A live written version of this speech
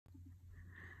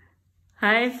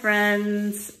Hi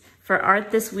friends! For art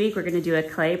this week, we're going to do a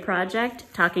clay project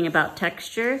talking about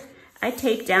texture. I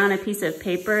take down a piece of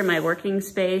paper in my working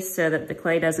space so that the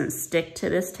clay doesn't stick to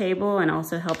this table and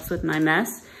also helps with my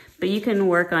mess. But you can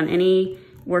work on any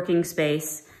working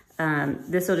space.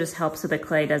 This will just help so the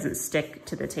clay doesn't stick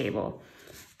to the table.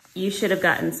 You should have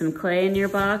gotten some clay in your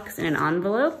box in an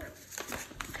envelope.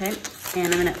 Okay,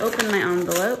 and I'm going to open my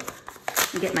envelope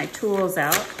and get my tools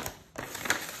out.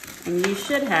 And you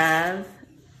should have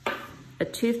a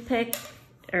toothpick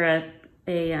or a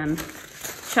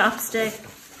chopstick,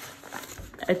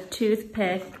 a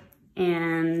toothpick,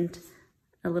 and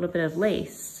a little bit of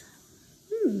lace.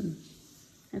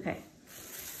 Okay,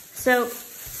 so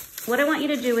what I want you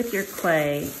to do with your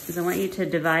clay is I want you to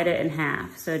divide it in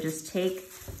half. So just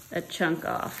take a chunk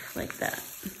off like that,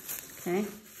 okay?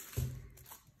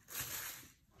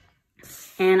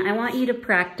 And I want you to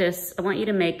practice, I want you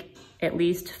to make at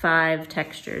least 5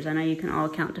 textures. I know you can all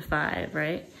count to 5,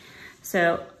 right?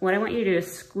 So what I want you to do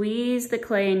is squeeze the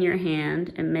clay in your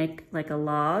hand and make like a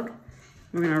log.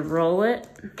 We're gonna roll it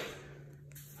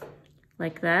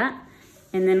like that.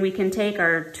 And then we can take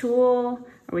our tool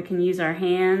or we can use our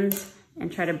hands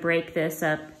and try to break this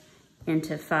up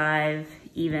into 5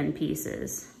 even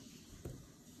pieces.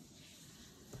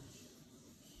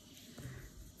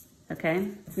 Okay,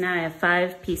 so now I have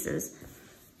 5 pieces.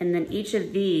 And then each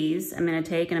of these I'm gonna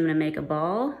take and I'm gonna make a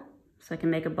ball. So I can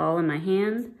make a ball in my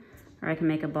hand or I can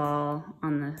make a ball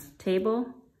on the table.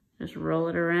 Just roll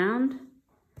it around.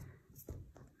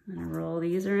 I'm gonna roll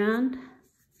these around.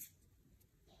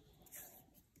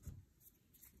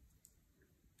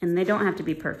 And they don't have to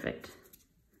be perfect.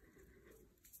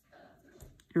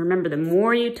 And remember, the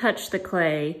more you touch the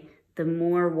clay, the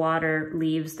more water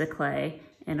leaves the clay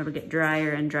and it'll get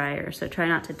drier and drier. So try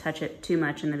not to touch it too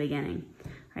much in the beginning.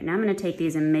 All right, now I'm gonna take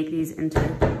these and make these into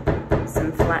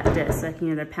some flat discs. I can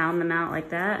either pound them out like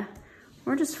that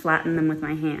or just flatten them with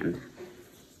my hand.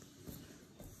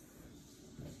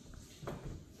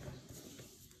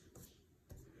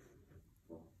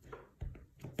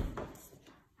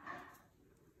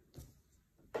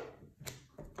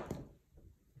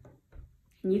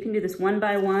 And you can do this one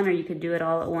by one or you could do it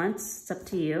all at once. It's up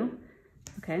to you,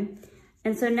 okay?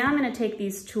 And so now I'm gonna take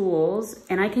these tools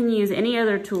and I can use any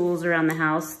other tools around the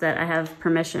house that I have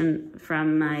permission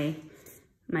from my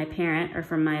parent or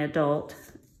from my adult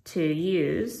to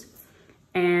use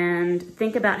and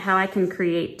think about how I can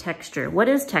create texture. What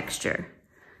is texture?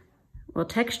 Well,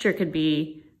 texture could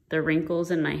be the wrinkles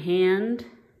in my hand.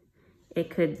 It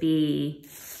could be,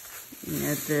 you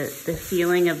know, the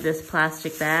feeling of this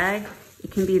plastic bag.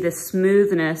 It can be the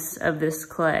smoothness of this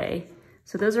clay.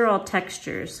 So those are all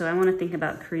textures. So I want to think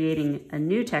about creating a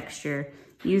new texture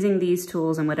using these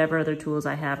tools and whatever other tools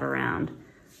I have around.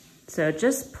 So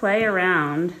just play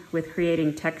around with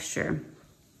creating texture.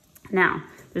 Now,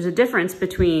 there's a difference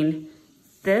between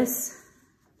this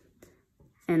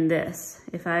and this.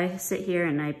 If I sit here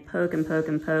and I poke and poke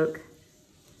and poke,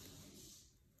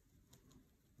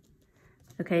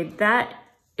 okay, that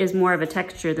is more of a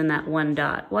texture than that one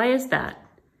dot. Why is that?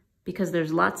 Because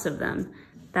there's lots of them.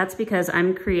 That's because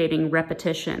I'm creating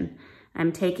repetition.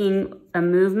 I'm taking a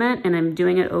movement and I'm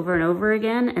doing it over and over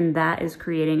again, and that is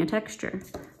creating a texture.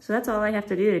 So that's all I have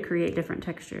to do to create different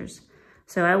textures.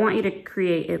 So I want you to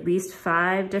create at least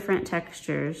 5 different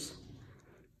textures.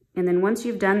 And then once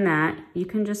you've done that, you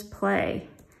can just play.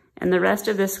 And the rest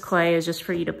of this clay is just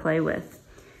for you to play with.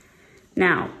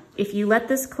 Now, if you let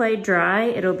this clay dry,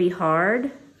 it'll be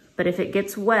hard, but if it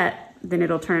gets wet, then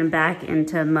it'll turn back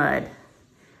into mud.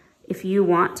 If you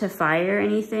want to fire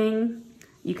anything,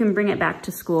 you can bring it back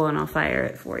to school and I'll fire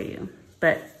it for you.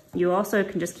 But you also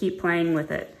can just keep playing with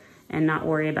it and not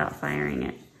worry about firing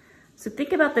it. So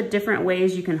think about the different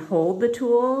ways you can hold the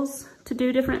tools to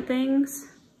do different things.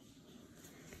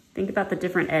 Think about the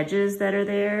different edges that are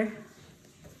there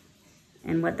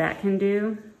and what that can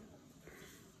do.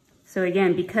 So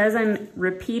again, because I'm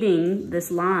repeating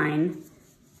this line,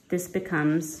 this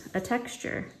becomes a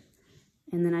texture.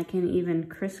 And then I can even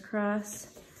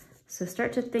crisscross. So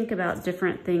start to think about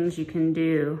different things you can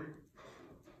do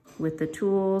with the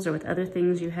tools or with other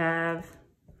things you have.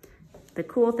 The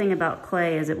cool thing about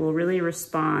clay is it will really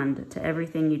respond to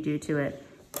everything you do to it,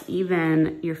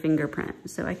 even your fingerprint.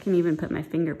 So I can even put my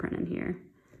fingerprint in here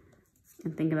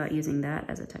and think about using that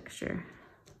as a texture.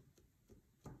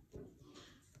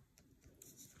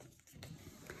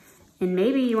 And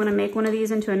maybe you want to make one of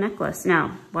these into a necklace.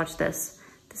 Now, watch this.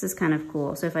 This is kind of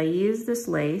cool. So if I use this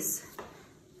lace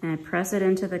and I press it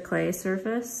into the clay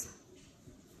surface,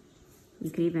 you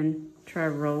could even try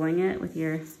rolling it with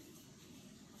your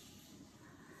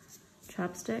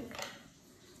chopstick.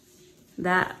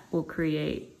 that will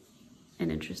create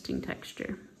an interesting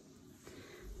texture.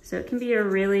 So it can be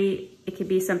it could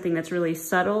be something that's really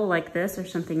subtle like this, or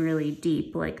something really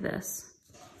deep like this.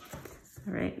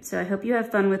 All right, so I hope you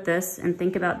have fun with this and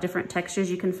think about different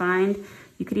textures you can find.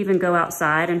 You could even go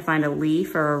outside and find a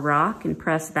leaf or a rock and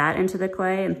press that into the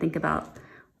clay and think about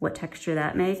what texture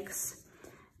that makes.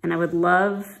 And I would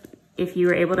love if you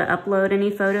were able to upload any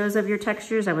photos of your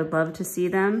textures. I would love to see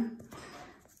them.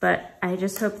 But I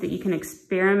just hope that you can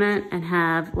experiment and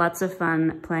have lots of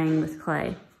fun playing with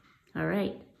clay. All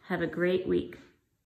right, have a great week.